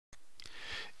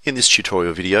In this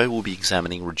tutorial video, we'll be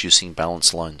examining reducing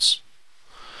balance loans.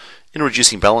 In a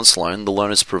reducing balance loan, the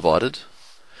loan is provided,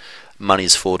 money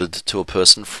is forwarded to a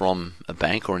person from a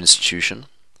bank or an institution.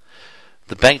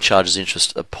 The bank charges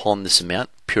interest upon this amount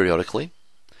periodically,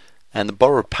 and the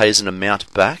borrower pays an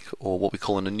amount back, or what we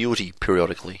call an annuity,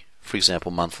 periodically, for example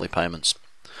monthly payments.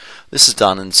 This is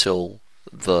done until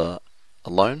the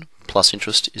loan plus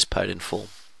interest is paid in full.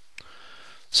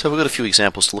 So we've got a few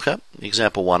examples to look at.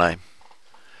 Example 1A.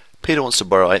 Peter wants to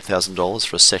borrow $8,000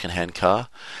 for a second-hand car,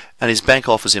 and his bank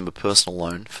offers him a personal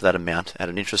loan for that amount at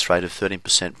an interest rate of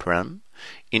 13% per annum,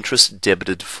 interest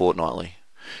debited fortnightly,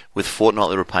 with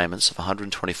fortnightly repayments of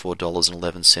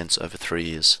 $124.11 over 3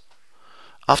 years.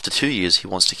 After 2 years, he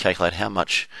wants to calculate how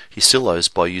much he still owes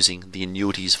by using the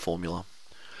annuities formula.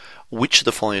 Which of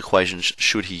the following equations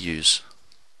should he use?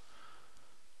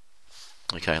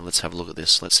 Okay, let's have a look at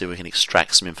this. Let's see if we can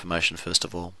extract some information first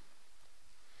of all.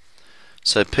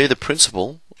 So P, the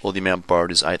principal, or the amount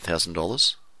borrowed, is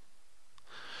 $8,000.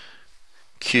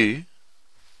 Q,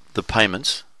 the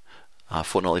payment,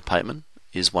 fortnightly payment,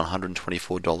 is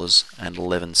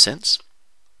 $124.11.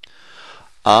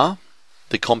 R,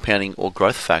 the compounding or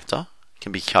growth factor,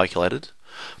 can be calculated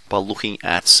by looking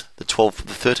at the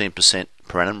 13%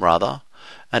 per annum rather,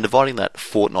 and dividing that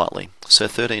fortnightly. So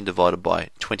 13 divided by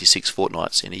 26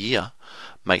 fortnights in a year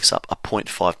makes up a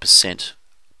 0.5%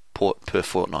 per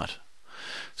fortnight.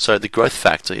 So the growth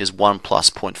factor is 1 plus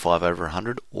 0.5 over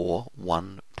 100, or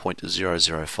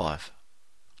 1.005.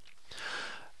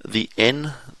 The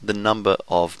N, the number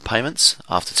of payments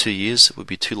after 2 years, would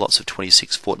be 2 lots of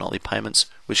 26 fortnightly payments,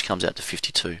 which comes out to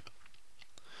 52.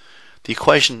 The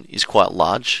equation is quite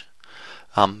large,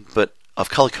 but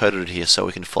I've color-coded it here so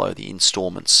we can follow the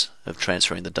installments of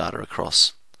transferring the data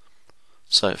across.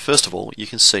 So first of all, you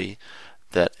can see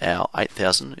that our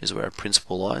 8,000 is where our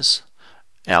principal lies.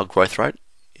 Our growth rate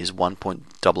is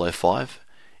 1.005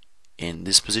 in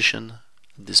this position,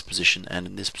 and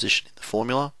in this position in the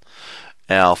formula.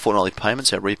 Our fortnightly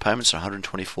payments, our repayments, are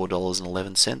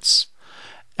 $124.11,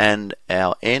 and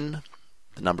our N,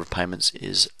 the number of payments,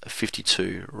 is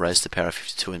 52 raised to the power of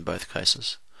 52 in both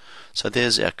cases. So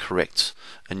there's our correct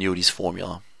annuities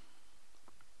formula.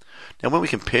 Now when we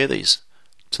compare these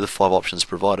to the 5 options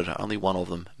provided, only one of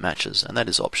them matches, and that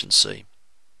is option C.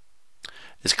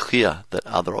 It's clear that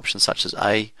other options such as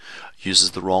A uses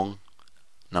the wrong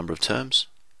number of terms.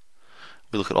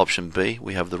 We look at option B,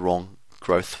 we have the wrong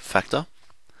growth factor.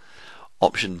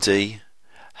 Option D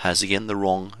has again the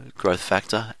wrong growth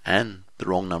factor and the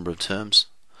wrong number of terms.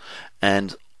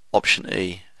 And option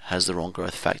E has the wrong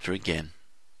growth factor again.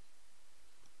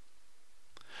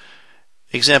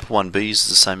 Example 1B uses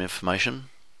the same information,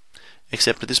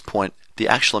 except at this point the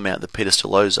actual amount that Peter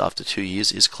still owes after 2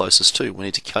 years is closest to. We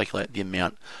need to calculate the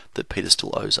amount that Peter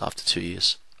still owes after 2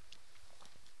 years.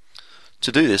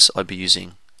 To do this, I'd be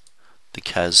using the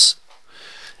CAS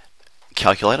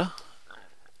calculator.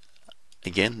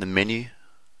 Again, the menu,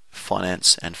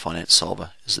 finance, and finance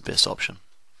solver is the best option.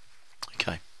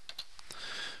 Okay.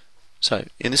 So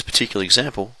in this particular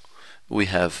example, we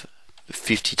have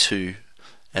 52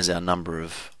 as our number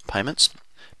of payments,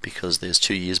 because there's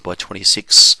 2 years by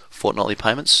 26 fortnightly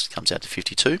payments, comes out to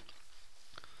 52.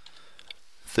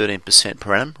 13%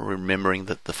 per annum, remembering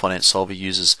that the finance solver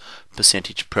uses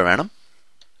percentage per annum.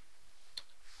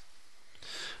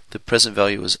 The present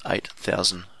value was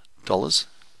 $8,000.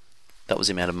 That was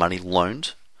the amount of money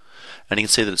loaned, and you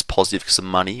can see that it's positive because the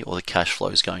money or the cash flow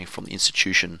is going from the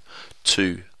institution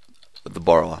to the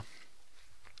borrower.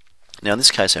 Now in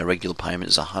this case our regular payment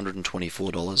is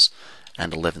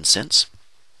 $124.11,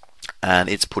 and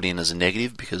it's put in as a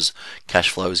negative because cash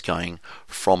flow is going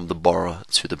from the borrower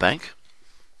to the bank.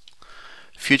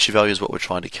 Future value is what we're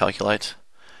trying to calculate,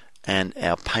 and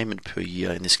our payment per year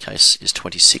in this case is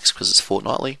 26 because it's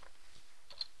fortnightly,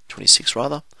 26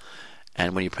 rather,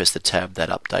 and when you press the tab that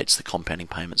updates the compounding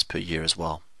payments per year as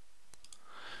well.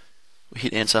 We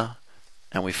hit enter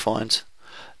and we find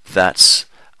that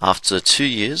after 2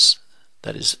 years,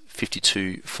 that is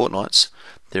 52 fortnights,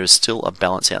 there is still a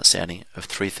balance outstanding of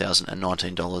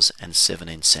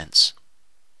 $3,019.17.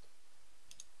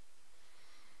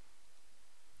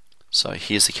 So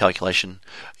here's the calculation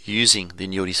using the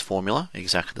annuities formula,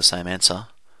 exactly the same answer.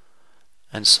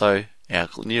 And so our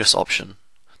nearest option,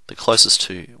 the closest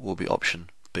to, will be option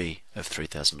B of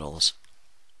 $3,000.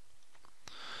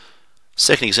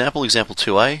 Second example, example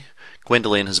 2A.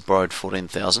 Gwendoline has borrowed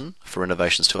 $14,000 for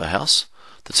renovations to her house.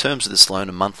 The terms of this loan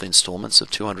are monthly instalments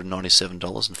of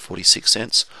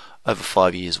 $297.46 over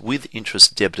 5 years, with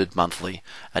interest debited monthly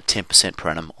at 10% per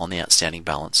annum on the outstanding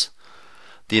balance.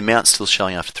 The amount still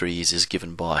showing after 3 years is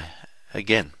given by,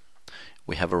 again,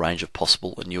 we have a range of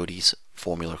possible annuities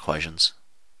formula equations.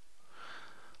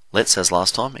 Let's, as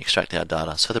last time, extract our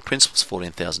data. So the principal is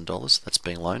 $14,000 that's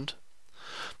being loaned.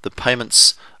 The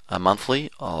payments are monthly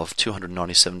of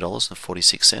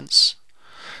 $297.46.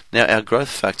 Now our growth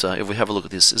factor, if we have a look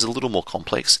at this, is a little more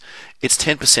complex. It's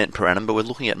 10% per annum, but we're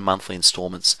looking at monthly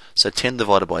installments. So 10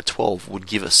 divided by 12 would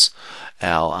give us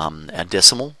our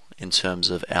decimal in terms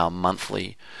of our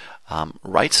monthly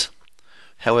rate.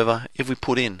 However, if we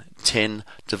put in 10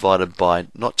 divided by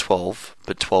not 12,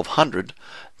 but 1200,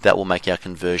 that will make our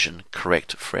conversion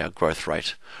correct for our growth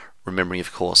rate. Remembering,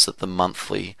 of course, that the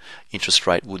monthly interest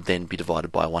rate would then be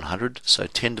divided by 100. So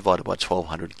 10 divided by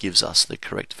 1200 gives us the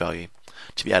correct value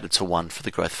to be added to 1 for the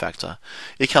growth factor.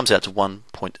 It comes out to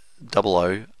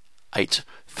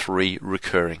 1.0083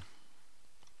 recurring.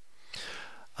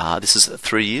 This is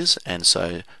 3 years, and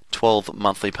so 12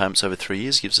 monthly payments over 3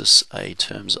 years gives us a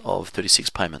terms of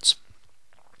 36 payments.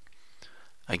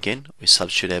 Again, we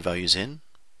substitute our values in,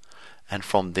 and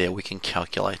from there we can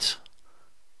calculate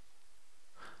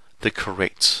the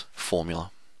correct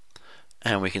formula.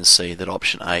 And we can see that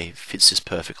option A fits this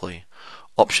perfectly.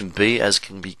 Option B, as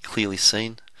can be clearly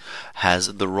seen,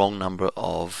 has the wrong number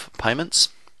of payments.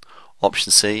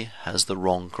 Option C has the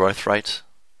wrong growth rate.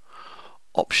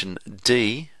 Option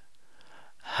D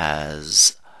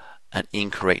has an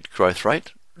incorrect growth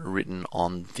rate written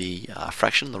on the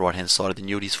fraction, the right hand side of the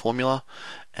annuities formula,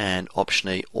 and option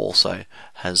E also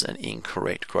has an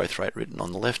incorrect growth rate written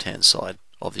on the left hand side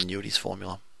of the annuities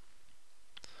formula.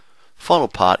 Final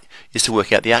part is to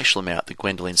work out the actual amount that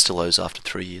Gwendoline still owes after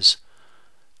 3 years.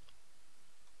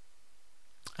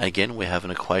 Again, we have an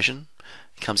equation.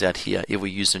 It comes out here if we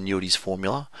use an annuities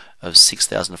formula of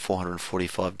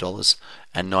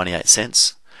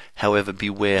 $6,445.98. However,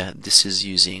 beware, this is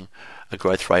using a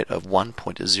growth rate of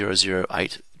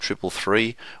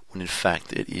 1.008333 when in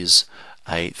fact it is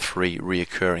a 3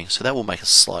 reoccurring. So that will make a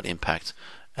slight impact,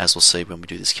 as we'll see when we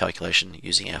do this calculation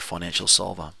using our financial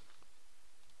solver.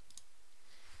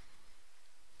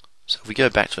 So if we go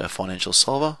back to our financial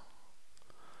solver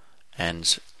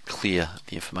and clear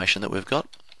the information that we've got,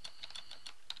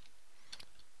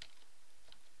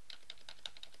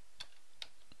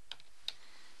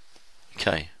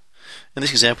 okay, in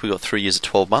this example we've got 3 years of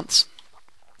 12 months,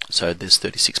 so there's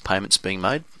 36 payments being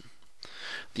made.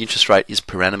 The interest rate is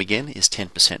per annum again, is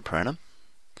 10% per annum.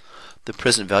 The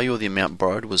present value of the amount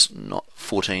borrowed was not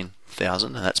 $14,000,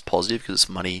 and that's positive because it's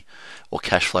money, or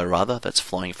cash flow rather, that's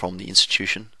flowing from the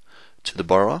institution to the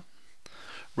borrower.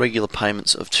 Regular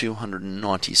payments of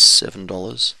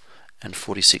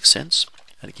 $297.46,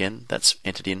 and again that's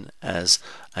entered in as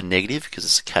a negative because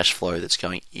it's a cash flow that's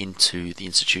going into the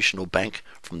institution or bank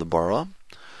from the borrower.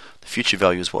 The future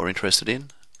value is what we're interested in.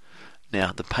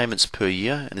 Now the payments per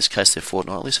year, in this case they're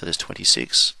fortnightly, so there's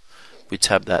 26. We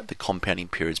tab that, the compounding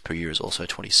periods per year is also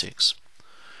 26.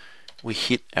 We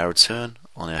hit our return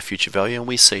on our future value and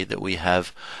we see that we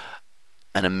have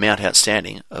an amount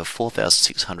outstanding of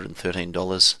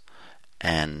 $4,613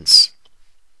 and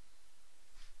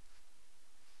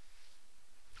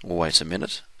wait a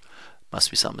minute,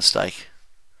 must be some mistake.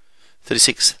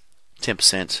 36,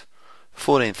 10%,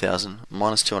 14,000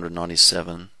 minus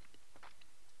 297.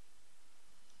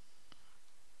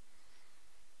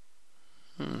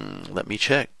 Let me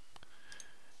check.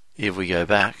 If we go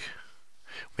back,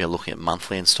 we are looking at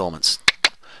monthly installments.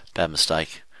 Bad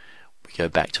mistake. We go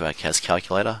back to our CAS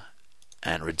calculator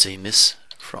and redeem this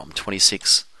from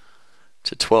 26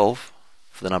 to 12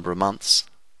 for the number of months.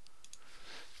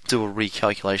 Do a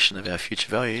recalculation of our future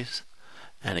values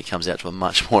and it comes out to a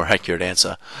much more accurate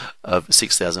answer of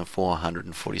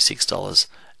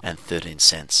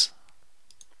 $6,446.13.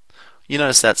 You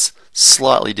notice that's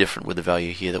slightly different with the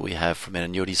value here that we have from an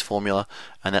annuities formula,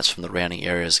 and that's from the rounding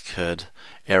error occurred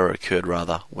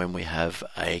when we have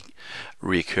a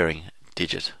reoccurring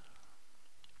digit.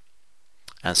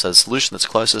 And so the solution that's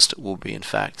closest will be in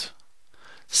fact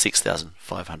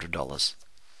 $6,500.